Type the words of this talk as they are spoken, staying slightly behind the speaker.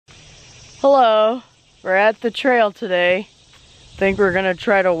Hello, we're at the trail today. Think we're gonna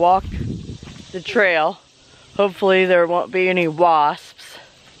try to walk the trail. Hopefully there won't be any wasps.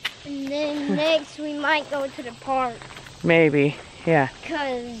 And then next we might go to the park. Maybe, yeah.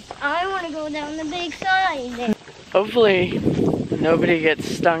 Cause I want to go down the big side. Hopefully nobody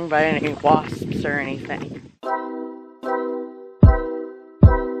gets stung by any wasps or anything.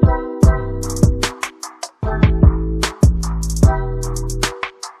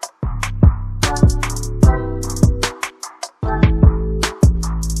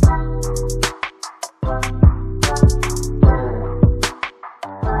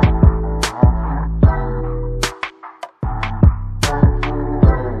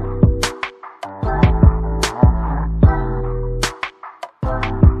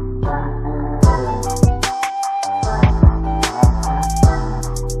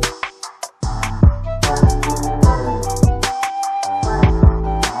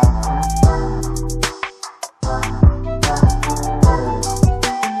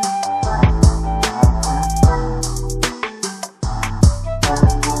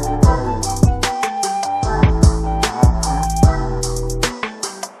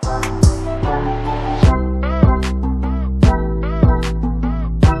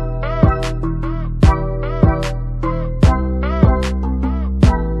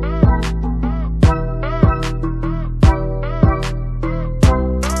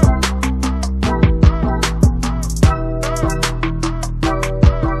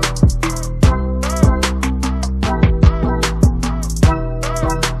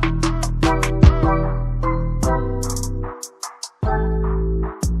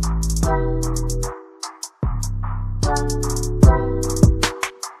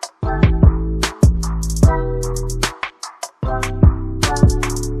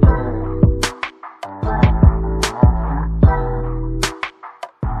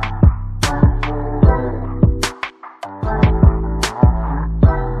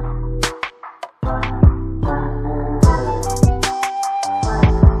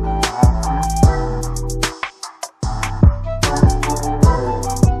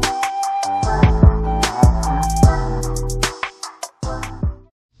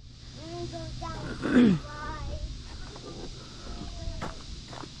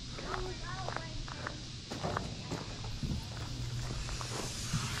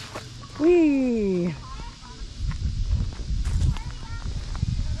 Whee!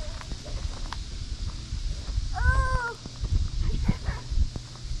 Oh.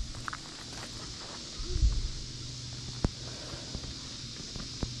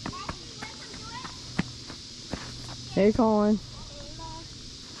 Hey, Colin.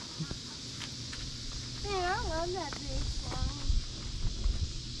 Man, I love that big slime.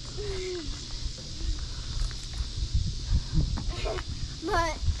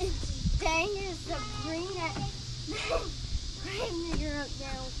 But it's dangerous to bring that nigger up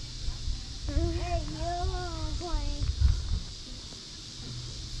now. Hey, you plane.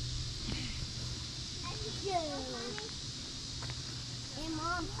 Hey,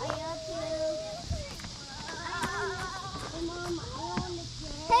 Mom, I got you. Hey, Mom, I want the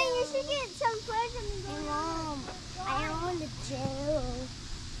jail. Hey, you should get some presents. Hey, Mom, I want the jail.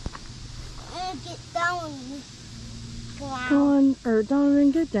 Get down. Colin, or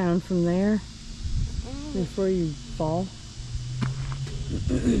Donovan, get down from there before you fall.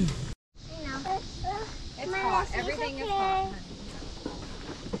 It's hot. Everything is hot.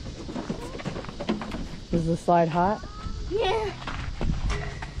 Is the slide hot? Yeah.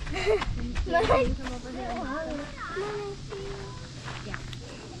 Can you come over here?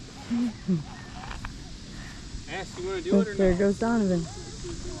 Ask you want to do it or There not? goes Donovan.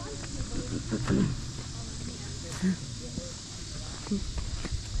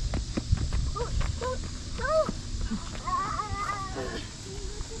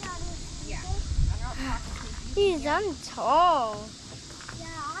 He's tall. Yeah,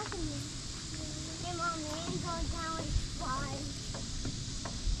 I can. Hey, Mom, man, go down and slide.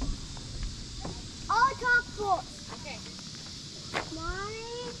 I'll talk for. Okay.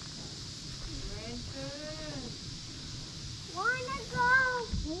 Mommy, wanna go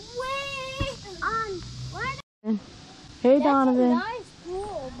way on? Hey, That's Donovan. a nice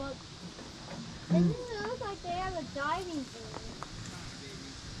pool, but it doesn't look like they have a diving pool.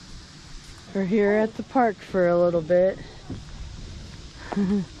 We're here at the park for a little bit.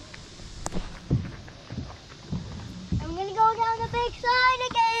 I'm gonna go down the big side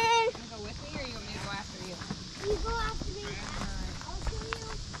again. You want to go with me or you want me to go after you? You go after me. I'll show you.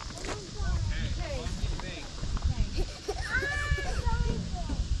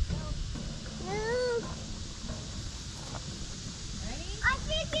 I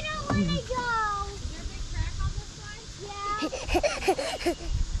think you know what? wanna go. Is there a big crack on this side? Yeah.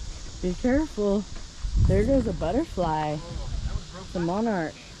 Be careful. There goes a butterfly. The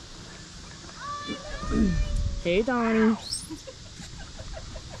monarch. Hey, Donnie.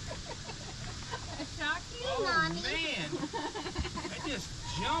 Oh man! I just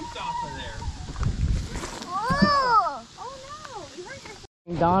jumped off of there. Oh. Oh no! You hurt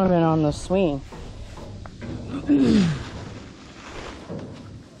yourself. Donovan on the swing.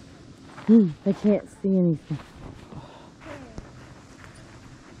 I can't see anything.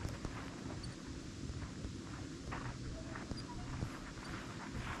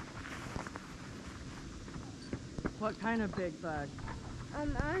 What kind of big bug? I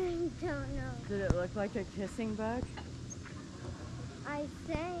don't know. Did it look like a kissing bug? I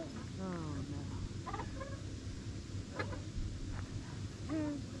think. Oh no.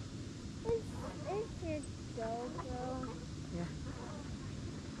 It's just GoPro. Yeah.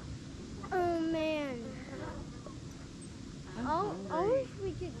 Oh man. I'm I hungry. wish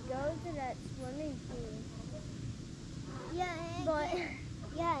we could go to that swimming pool. Yeah, but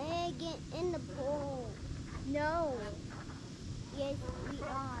get in the pool. No. Yes, we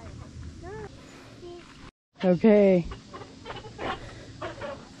are. No. Okay.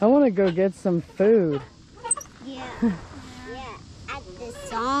 I want to go get some food. Yeah. Yeah. At the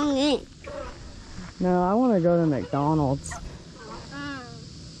song. No, I want to go to McDonald's.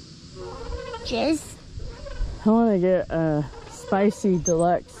 Just. I want to get a spicy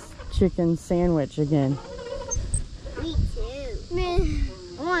deluxe chicken sandwich again. Me too. Man,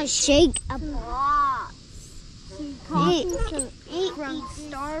 I want to shake a box. Eat from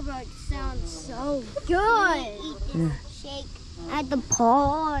Starbucks sounds so good. Eat this shake at the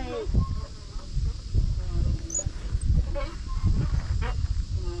park.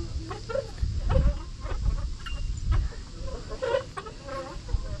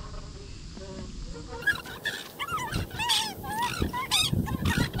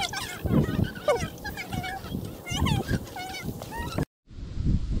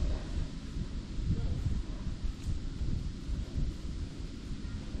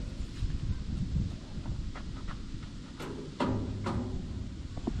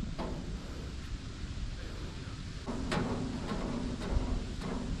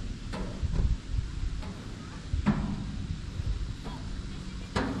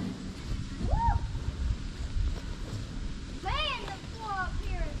 Man, the floor up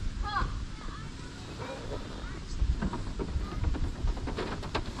here is hot.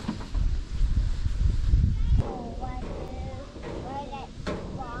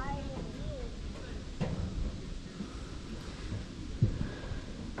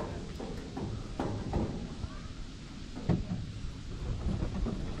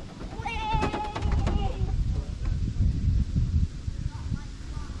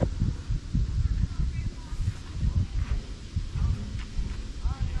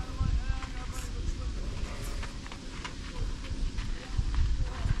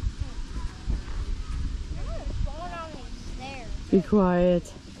 Be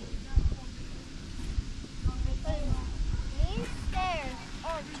quiet. These stairs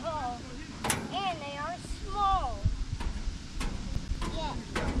are tall and they are small. Yeah,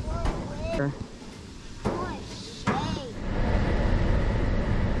 Sure. what shade.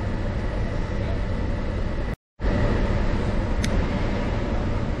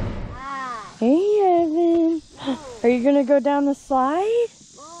 Ah, Hey, Evan. Are you going to go down the slide?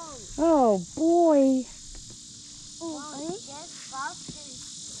 Mom. Oh, boy.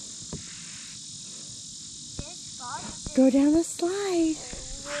 Go down the slide.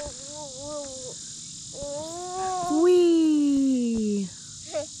 Whee!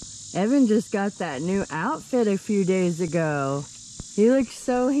 Evan just got that new outfit a few days ago. He looks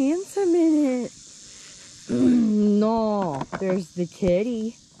so handsome in it. No, there's the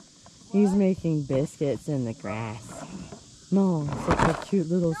kitty. He's making biscuits in the grass. No, such a cute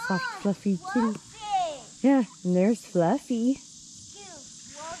little soft fluffy kitty. Yeah, and there's Fluffy.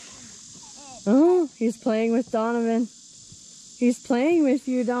 Oh, he's playing with Donovan. He's playing with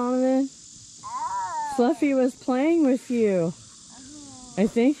you, Donovan. Fluffy was playing with you. I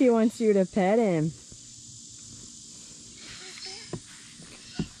think he wants you to pet him.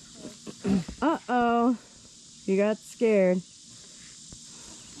 Uh-oh. You got scared.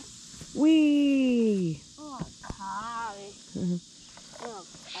 Whee!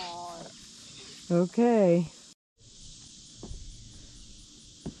 Okay.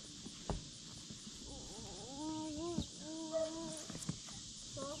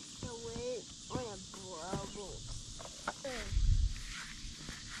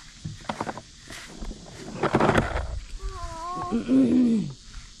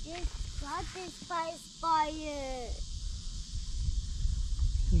 this spider.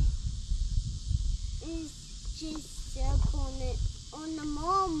 It's just up on it on the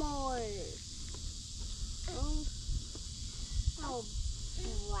marmor. Oh,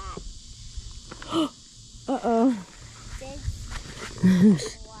 black. Uh-oh.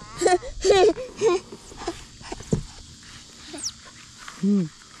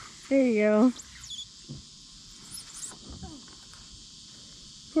 There you go.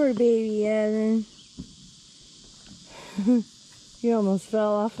 Poor baby Evan. You almost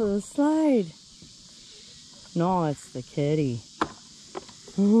fell off of the slide. No, it's the kitty.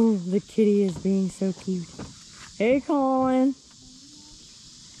 Oh, the kitty is being so cute. Hey, Colin.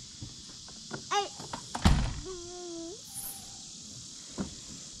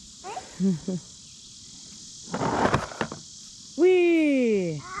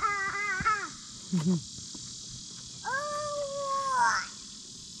 Wee!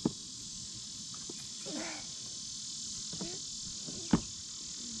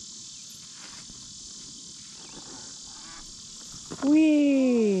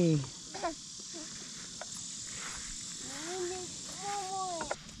 Wee!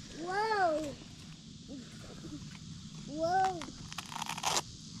 Whoa! Whoa!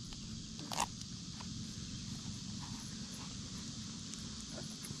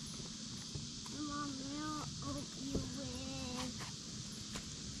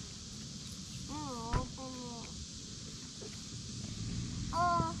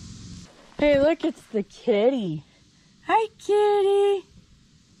 Hey, look, it's the kitty. Hi, kitty.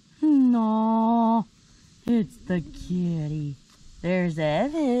 No, it's the kitty. There's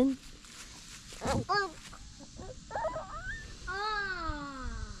Evan.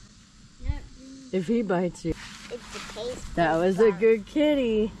 If he bites you. It's the taste. That was a good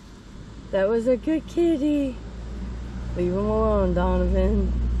kitty. That was a good kitty. Leave him alone,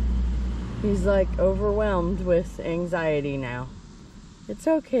 Donovan. He's like overwhelmed with anxiety now. It's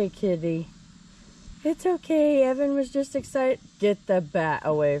okay, kitty. It's okay. Evan was just excited. Get the bat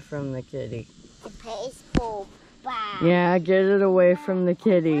away from the kitty. The baseball bat. Yeah, get it away from the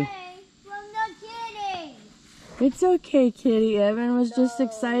kitty. Away from the kitty. It's okay, kitty. Evan was just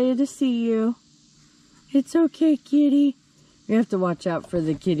excited to see you. It's okay, kitty. You have to watch out for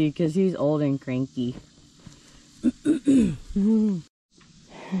the kitty because he's old and cranky.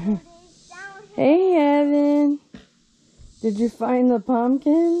 Hey, Evan. Did you find the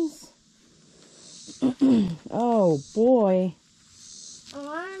pumpkins? Oh, boy.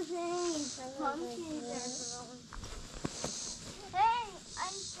 Pumpkins are growing. Hey,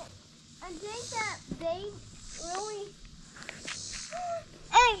 I think that they really...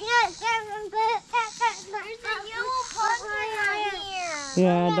 Hey, yes, there's a yellow pumpkin out here.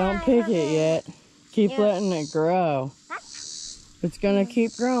 Yeah, don't pick it yet. Keep letting it grow. It's gonna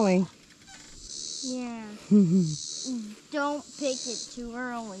keep growing. Yeah. Don't pick it too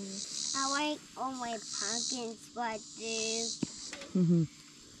early. I like all my pumpkins like this.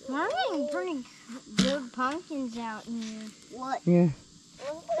 We're getting pretty good pumpkins out here. What? Yeah.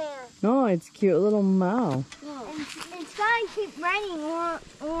 No, it's a cute little mouse. It's gotta keep raining or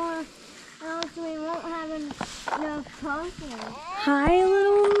else we won't have enough pumpkins. Hi,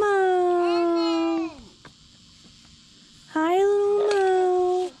 little mouse. Hi,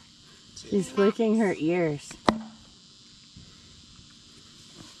 little mouse. She's flicking her ears.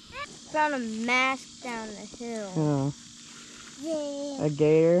 Found a mask down the hill. Oh, Yeah. a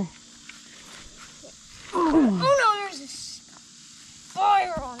gator. Oh no, there's a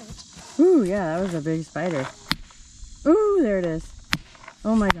spider on it. Ooh, yeah, that was a big spider. Ooh, there it is.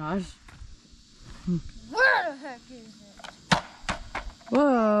 Oh my gosh. Where the heck is it?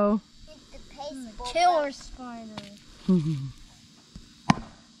 Whoa. It's the baseball killer spider.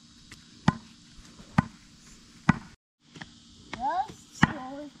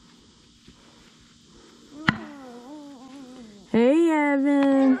 Hey,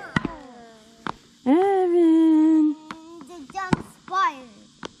 Evan. Evan. The dumb spider.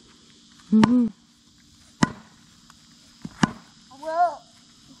 Well,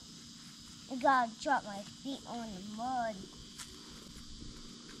 I gotta drop my feet on the mud.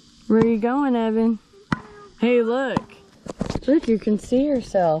 Where are you going, Evan? Hey, look. Look, you can see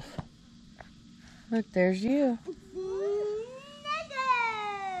yourself. Look, there's you.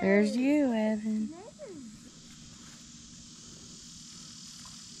 There's you, Evan.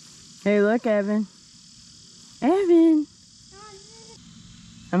 Hey, look, Evan. Evan.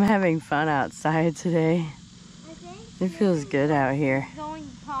 I'm having fun outside today. It feels good out here.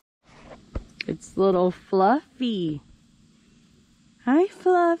 It's little Fluffy. Hi,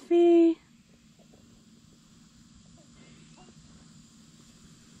 Fluffy.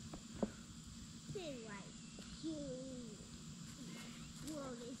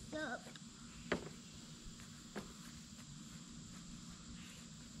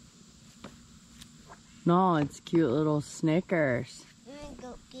 No, it's cute little Snickers. I'm gonna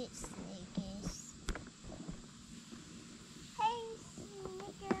go get Snickers. Hey,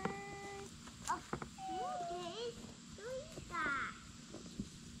 Snickers. Oh, Snickers. Who is that?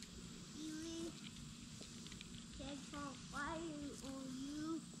 You catch on fire on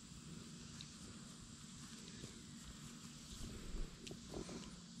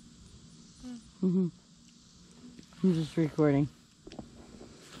you. I'm just recording.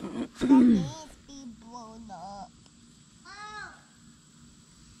 That needs to be blown up.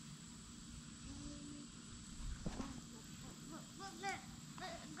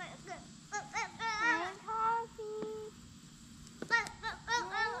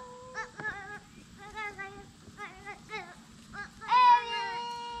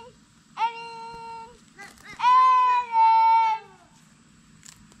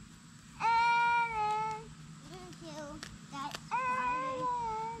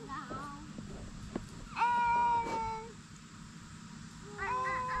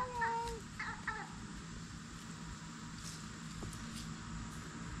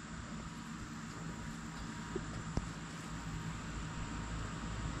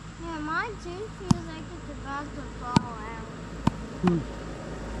 Yeah, my tooth feels like it's about to fall out.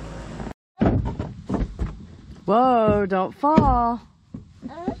 Whoa, don't fall.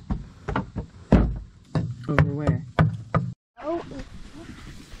 Over where? Oh.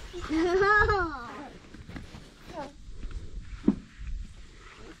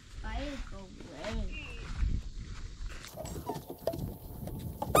 Fire go away.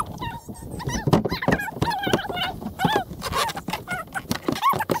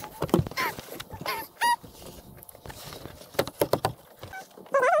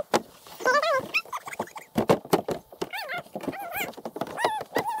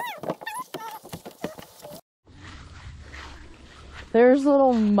 There's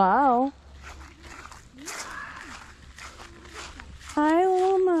little Mo. Hi,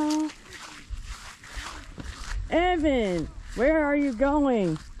 little Mo. Evan, where are you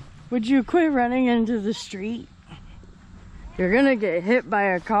going? Would you quit running into the street? You're gonna get hit by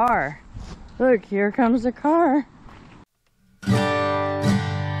a car. Look, here comes a car.